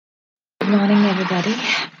Good morning, everybody.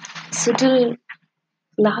 So, till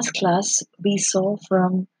last class, we saw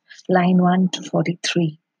from line 1 to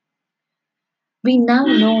 43. We now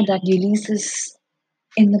know that Ulysses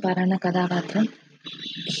in the Parana Kadavatram,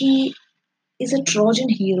 he is a Trojan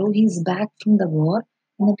hero. He's back from the war.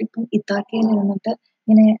 എന്നിട്ടിപ്പം ഇത്താക്കയിൽ ഇരുന്നിട്ട്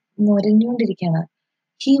ഇങ്ങനെ മുരഞ്ഞുകൊണ്ടിരിക്കുകയാണ്.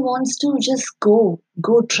 He wants to just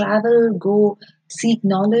go travel, go seek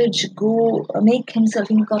knowledge, go make himself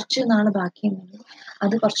ഇനി കുറച്ച് നാൾ ബാക്കിയുണ്ടെങ്കിൽ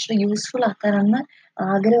അത് കുറച്ചുകൂടെ useful ആക്കാനെന്ന്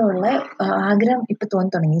ആഗ്രഹം ഇപ്പൊ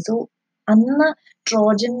തോന്നി തുടങ്ങി. സോ അന്ന്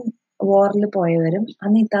ട്രോജൻ വാറിൽ പോയവരും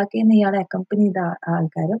അന്ന് ഇത്താക്കയിൽ നിന്ന് ഇയാളെ അക്കമ്പനി ചെയ്ത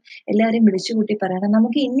ആൾക്കാരും എല്ലാവരെയും വിളിച്ചുകൂട്ടി പറയണം,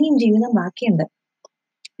 നമുക്ക് ഇനിയും ജീവിതം ബാക്കിയുണ്ട്,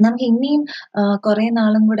 നമുക്ക് ഇനിയും കുറെ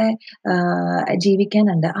നാളും കൂടെ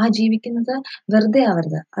ജീവിക്കാനുണ്ട്. ആ ജീവിക്കുന്നത് വെറുതെ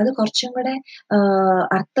ആവരുത്. അത് കുറച്ചും കൂടെ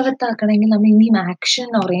അർത്ഥവത്താക്കണമെങ്കിൽ നമ്മൾ ഇനിയും ആക്ഷൻ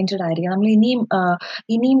ഓറിയന്റഡ് ആയിരിക്കണം. നമ്മൾ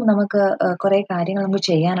ഇനിയും നമുക്ക് കുറെ കാര്യങ്ങൾ നമുക്ക്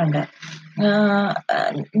ചെയ്യാനുണ്ട്.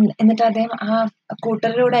 എന്നിട്ട് അദ്ദേഹം ആ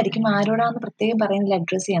കൂട്ടരോടായിരിക്കും, ആരോടാന്ന് പ്രത്യേകം പറയുന്നില്ല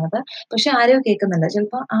അഡ്രസ് ചെയ്യണത്. പക്ഷെ ആരോ കേൾക്കുന്നുണ്ട്.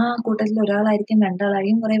 ചിലപ്പോൾ ആ കൂട്ടത്തിൽ ഒരാളായിരിക്കും,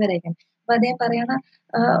 രണ്ടാളായിരിക്കും, കുറെ പേരായിരിക്കും. അപ്പൊ അദ്ദേഹം പറയണ,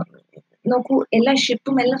 നോക്കൂ, എല്ലാ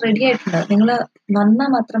ഷിപ്പും എല്ലാം റെഡി ആയിട്ടുണ്ട്, നിങ്ങൾ വന്നാൽ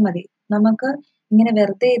മാത്രം മതി. നമുക്ക് ഇങ്ങനെ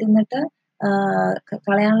വെറുതെ ഇരുന്നിട്ട്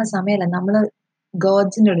കളയാനുള്ള സമയമല്ല. നമ്മള്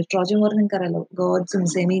ഗോഡ്സിന്റെ ട്രോജൻ വാർ നിങ്ങൾക്ക് അറിയാലോ, ഗോഡ്സും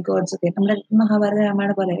സെമി ഗോഡ്സും ഒക്കെ നമ്മുടെ മഹാഭാരത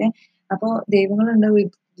രാമായണ പോലെ. അപ്പോ ദൈവങ്ങളുണ്ട്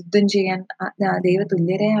യുദ്ധം ചെയ്യാൻ,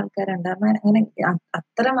 ദൈവതുല്യരായ ആൾക്കാരുണ്ട്. അങ്ങനെ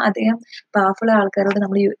അത്തരം അധികം പവർഫുൾ ആൾക്കാരോട്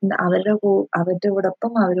നമ്മൾ അവരുടെ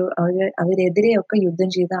കൂടൊപ്പം അവരെതിരെയൊക്കെ യുദ്ധം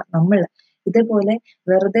ചെയ്ത നമ്മൾ ഇതേപോലെ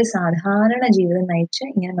വെറുതെ സാധാരണ ജീവിതം നയിച്ച്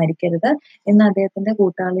ഇങ്ങനെ മരിക്കരുത് എന്ന് അദ്ദേഹത്തിന്റെ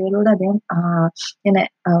കൂട്ടാളികളോട് അദ്ദേഹം ഇങ്ങനെ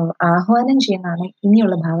ആഹ്വാനം ചെയ്യുന്നതാണ്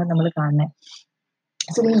ഇനിയുള്ള ഭാഗം നമ്മൾ കാണുന്നത്.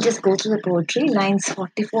 So we'll just go through the poetry, lines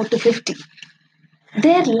 44 to 50.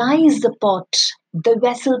 There lies the port, the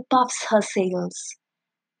vessel puffs her sails.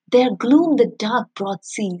 There gloom the dark broad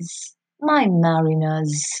seas. My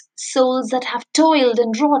mariners, souls that have toiled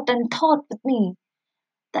and wrought and thought with me,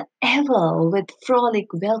 that ever with frolic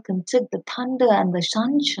welcome took the thunder and the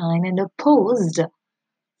sunshine and opposed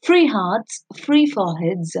free hearts, free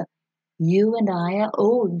foreheads. You and I are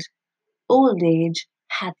old. Old age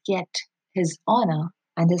hath yet his honor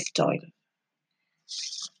and his toil.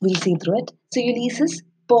 We'll see through it. So Ulysses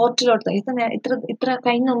പോർട്ടിലോട്ട് ഇത്ര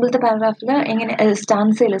കഴിഞ്ഞ മുമ്പത്തെ പാരഗ്രാഫിൽ എങ്ങനെ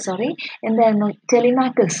സ്റ്റാൻസയിൽ എന്തായിരുന്നു,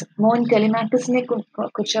 മോൻ കെലിമാക്കസിനെ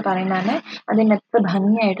കുറിച്ച് പറയുന്നതാണ്. അതിന് എത്ര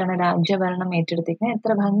ഭംഗിയായിട്ടാണ് രാജ്യഭരണം ഏറ്റെടുത്തിരിക്കുന്നത്,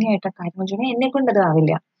 എത്ര ഭംഗിയായിട്ടാണ് കാര്യം വെച്ചിട്ടുണ്ടെങ്കിൽ എന്നെ കൊണ്ടത്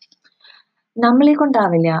ആവില്ല, നമ്മളെ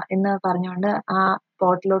കൊണ്ടാവില്ല എന്ന് പറഞ്ഞുകൊണ്ട് ആ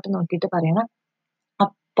പോർട്ടിലോട്ട് നോക്കിയിട്ട് പറയണം.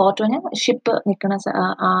 ആ പോർട്ടിന് ഷിപ്പ് നിൽക്കണ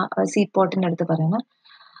ആ സീ പോർട്ടിന്റെ അടുത്ത് പറയണം,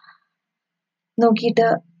 നോക്കിയിട്ട്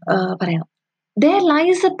പറയണം, there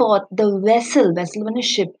lies a port, the vessel പറഞ്ഞ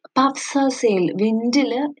ഷിപ്പ്, puffs her sail,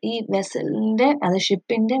 വിൻഡില് ഈ വെസലിന്റെ അത്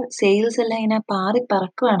ഷിപ്പിന്റെ സെയിൽസ് എല്ലാം ഇങ്ങനെ പാറി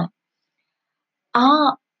പറക്കുവാണ്. ആ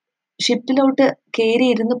ഷിപ്പിലോട്ട് കയറി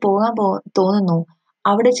ഇരുന്ന് പോകാൻ തോന്നുന്നു.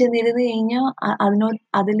 അവിടെ ചെന്നിരുന്ന് കഴിഞ്ഞാൽ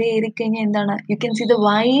അതിലേറി കഴിഞ്ഞാൽ എന്താണ്, you can see the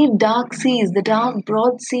wide dark seas, the dark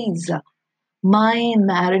broad seas, my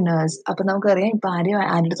mariners. അപ്പൊ നമുക്കറിയാം ഇപ്പൊ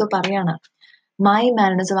ആരുടെ പറയാണ് മൈ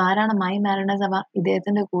മാരിനേഴ്സ്. ആരാണ് മൈ മാരിനേഴ്സ്? അവ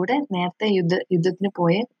ഇദ്ദേഹത്തിന്റെ കൂടെ നേരത്തെ യുദ്ധത്തിന്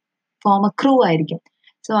പോയ ഫോമർ ക്രൂ ആയിരിക്കും.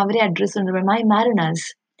 സോ അവരെ അഡ്രസ് ഉണ്ട്, my mariners,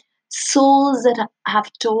 souls that have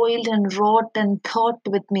toiled and wrought and thought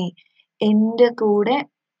with me. എന്റെ കൂടെ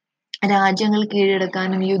രാജ്യങ്ങൾ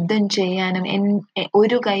കീഴടക്കാനും യുദ്ധം ചെയ്യാനും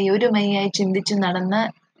ഒരു മൈയായി ചിന്തിച്ച് നടന്ന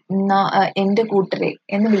എന്റെ കൂട്ടരെ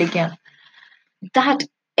എന്ന് വിളിക്കാം. That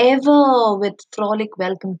ever with frolic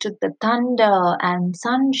welcome took the thunder and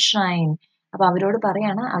sunshine. അപ്പൊ അവരോട്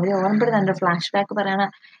പറയാണ്, അവരെ ഓർമ്മപ്പെടുന്നുണ്ട്, ഫ്ലാഷ് ബാക്ക് പറയാണ്,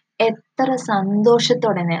 എത്ര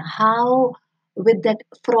സന്തോഷത്തോടെ, how with that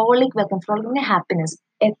frolic welcome, frolic happiness,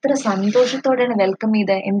 എത്ര സന്തോഷത്തോടെയാണ് വെൽക്കം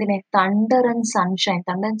ചെയ്ത്. എന്തിനെ? Thunder and sunshine.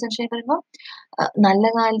 Thunder and sunshine പറയുമ്പോൾ നല്ല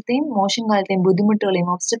കാലത്തെയും മോശം കാലത്തെയും ബുദ്ധിമുട്ടുകളെയും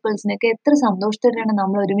ഓബ്സ്റ്റക്കിൾസിനെയൊക്കെ എത്ര സന്തോഷത്തോടെയാണ്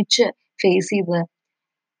നമ്മൾ ഒരുമിച്ച് ഫേസ് ചെയ്തത്.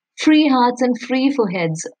 Free hearts and free for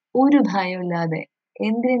heads, ഒരു ഭയമില്ലാതെ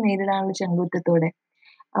എന്തിനെ നേരിടാനുള്ള ചങ്കൂറ്റത്തോടെ,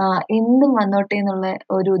 എന്തും വന്നോട്ടെ എന്നുള്ള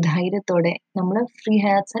ഒരു ധൈര്യത്തോടെ നമ്മൾ free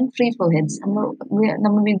hearts and free for heads,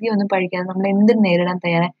 നമ്മൾ വിധിയൊന്നും പഴിക്കാതെ നമ്മൾ എന്തും നേരിടാൻ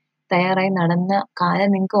തയ്യാറായി നടന്ന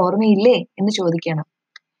കാലം നിങ്ങൾക്ക് ഓർമ്മയില്ലേ എന്ന് ചോദിക്കണം.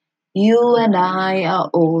 You and I R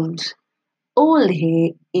old. Old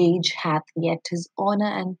age hath yet his honor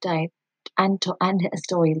and tide and his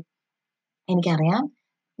toil. എനിക്കറിയാം,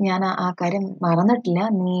 ഞാൻ ആ കാര്യം മറന്നിട്ടില്ല.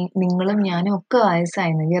 നിങ്ങളും ഞാനും ഒക്കെ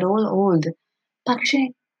വയസ്സായിരുന്നു, വി ആർ ഓൾ ഓൾഡ്. പക്ഷെ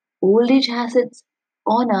old age has its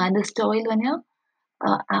honour and its toil പറഞ്ഞാൽ,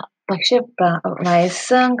 പക്ഷെ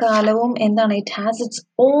വയസ്സാം കാലവും എന്താണ്, it has its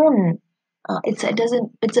own,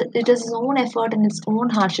 it is on effort and its own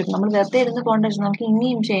hardship. നമ്മൾ വെറുതെ ഇരുന്ന് പോകേണ്ട, നമുക്ക്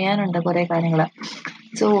ഇനിയും ചെയ്യാനുണ്ട് കുറെ കാര്യങ്ങൾ.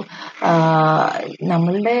 സോ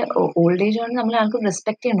നമ്മളുടെ ഓൾഡ് ഏജ് ആണ് നമ്മളെ ആൾക്ക്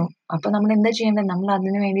റെസ്പെക്ട് ചെയ്യണം. അപ്പൊ നമ്മൾ എന്താ ചെയ്യേണ്ടത്? നമ്മൾ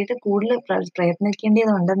അതിന് വേണ്ടിയിട്ട് കൂടുതൽ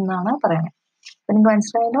പ്രയത്നിക്കേണ്ടതുണ്ടെന്നാണ് പറയുന്നത്. അപ്പൊ നിങ്ങൾക്ക്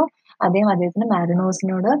മനസ്സിലായല്ലോ? അദ്ദേഹത്തിന്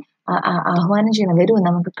മാരിനോസിനോട് ആഹ്വാനം ചെയ്യണം. വരൂ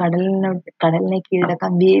നമുക്ക് കടലിനെ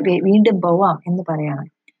കീഴടക്കാൻ വീണ്ടും പോവാം എന്ന് പറയാണ്.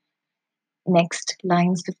 Next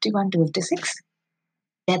lines 51 to 56.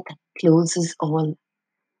 Death closes all,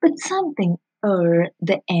 but something ere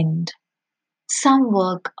the end. Some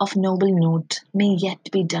work of noble note may yet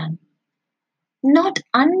be done. Not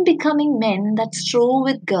unbecoming men that strove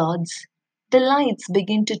with gods. The lights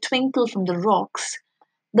begin to twinkle from the rocks.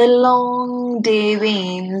 The long day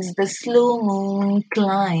wanes, the slow moon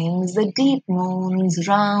climbs, the deep moons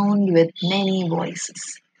round with many voices.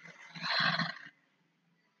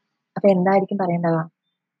 അപ്പൊ എന്തായിരിക്കും പറയേണ്ടത്?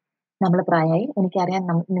 നമ്മൾ പ്രായമായി, എനിക്കറിയാം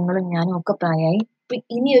നിങ്ങളും ഞാനും ഒക്കെ പ്രായമായി. ഇപ്പൊ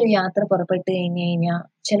ഇനിയൊരു യാത്ര പുറപ്പെട്ട് കഴിഞ്ഞ് കഴിഞ്ഞാൽ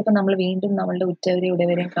ചിലപ്പോൾ നമ്മൾ വീണ്ടും നമ്മളുടെ ഉറ്റവരെയും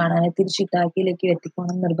ഉടയവരെയും കാണാൻ തിരിച്ച് ഇറ്റാക്കിയിലേക്ക്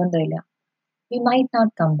എത്തിക്കണം നിർബന്ധമില്ല. We might not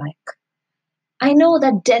come back. I know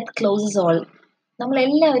that death closes all.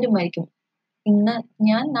 നമ്മളെല്ലാവരും മരിക്കും. ഇന്ന്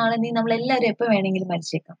ഞാൻ, നാളെ നീ, നമ്മളെല്ലാവരും എപ്പോൾ വേണമെങ്കിലും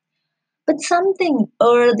മരിച്ചേക്കാം. But something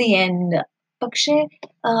ere the end. പക്ഷേ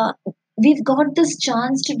we've got this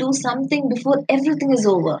chance to do something before everything is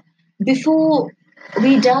over. Before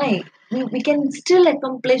we die, we can still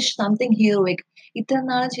accomplish something heroic. ഇത്ര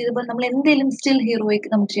നാളെ ചെയ്തപ്പോൾ നമ്മൾ എന്തെങ്കിലും still heroic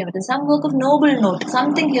നമുക്ക് ചെയ്യാൻ പറ്റും. Some work of noble note,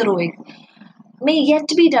 something heroic may yet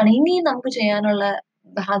be done. ഇനിയും നമുക്ക് ചെയ്യാനുള്ള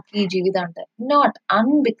ബാക്കി ജീവിതമുണ്ട്. Not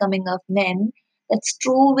unbecoming of men that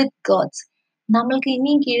strove with gods. നമ്മൾക്ക്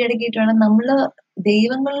ഇനിയും കീഴടക്കിയിട്ട് വേണം. നമ്മള്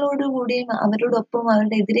ദൈവങ്ങളോടുകൂടിയും അവരോടൊപ്പം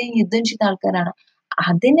അവരുടെ എതിരെയും യുദ്ധം ചെയ്ത ആൾക്കാരാണ്.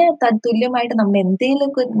 അതിന് തുല്യമായിട്ട് നമ്മൾ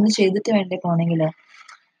എന്തെങ്കിലുമൊക്കെ ഒന്ന് ചെയ്തിട്ട് വേണ്ടേ പോണെങ്കിൽ.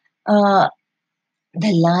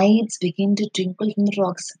 The lights begin to twinkle from the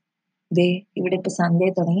rocks. ദേ ഇവിടെ ഇപ്പൊ സന്ധ്യ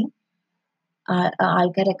തുടങ്ങി.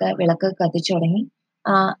 ആൾക്കാരൊക്കെ വിളക്കൊക്കെ കത്തിച്ചു തുടങ്ങി.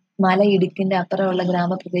 ആ മലയിടുക്കിന്റെ അപ്പുറമുള്ള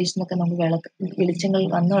ഗ്രാമപ്രദേശത്തൊക്കെ നമുക്ക് വെളിച്ചങ്ങൾ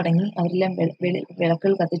വന്നു തുടങ്ങി. അവരെല്ലാം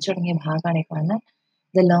വിളക്കുകൾ കത്തിച്ചു തുടങ്ങിയ ഭാഗമാണ് ഈ കാണുന്നത്.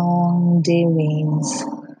 The long day wanes.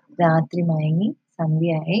 രാത്രി മയങ്ങി,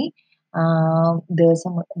 സന്ധ്യയായി.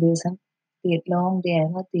 ദിവസം ലോങ് ഡേ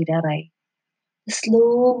ആയിരുന്നു, തീരാറായി. Slow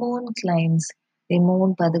moon climbs. The moon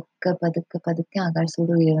പതുക്കെ പതുക്കെ പതുക്കെ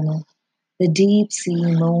ആകാശത്തോട് ഉയരുന്നു. The deep sea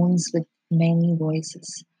moans with many voices.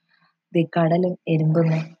 The കടലും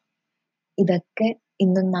എരുമ്പുന്നു. ഇതൊക്കെ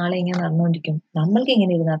ഇന്നും നാളെ ഇങ്ങനെ നടന്നുകൊണ്ടിരിക്കും. നമ്മൾക്ക്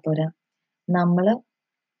ഇങ്ങനെ ഇരുന്നാൽ പോരാ.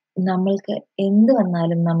 നമ്മൾക്ക് എന്ത്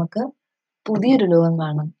വന്നാലും നമുക്ക് പുതിയൊരു ലോകം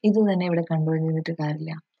കാണും. ഇത് തന്നെ ഇവിടെ കണ്ടുകൊണ്ടിരുന്നിട്ട്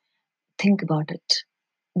കാര്യമില്ല. Think about it.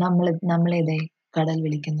 നമ്മളെ കടൽ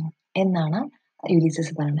വിളിക്കുന്നു എന്നാണ്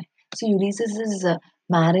യുലീസസ് പറയുന്നത്. സോ യുലീസസ്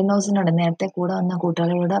മാരിനോസിനോട്, നേരത്തെ കൂടെ വന്ന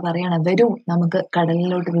കൂട്ടുകാരോട് പറയാണ്, വരൂ നമുക്ക്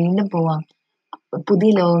കടലിലോട്ട് വീണ്ടും പോവാം.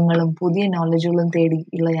 പുതിയ ലോകങ്ങളും പുതിയ നോളജുകളും തേടി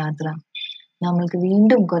ഉള്ള യാത്ര. നമ്മൾക്ക്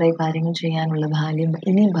വീണ്ടും കുറെ കാര്യങ്ങൾ ചെയ്യാനുള്ള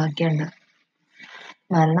ഇനിയും ബാക്കിയുണ്ട്.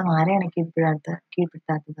 മരണം ആരെയാണ്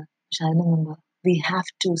കീഴ്പ്പെടുത്താത്തത്? പക്ഷെ അതിനു മുമ്പ് we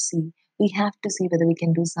have to see whether we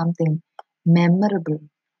can do something memorable,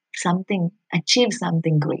 achieve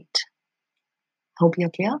something great. Hope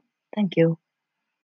you're clear. Thank you.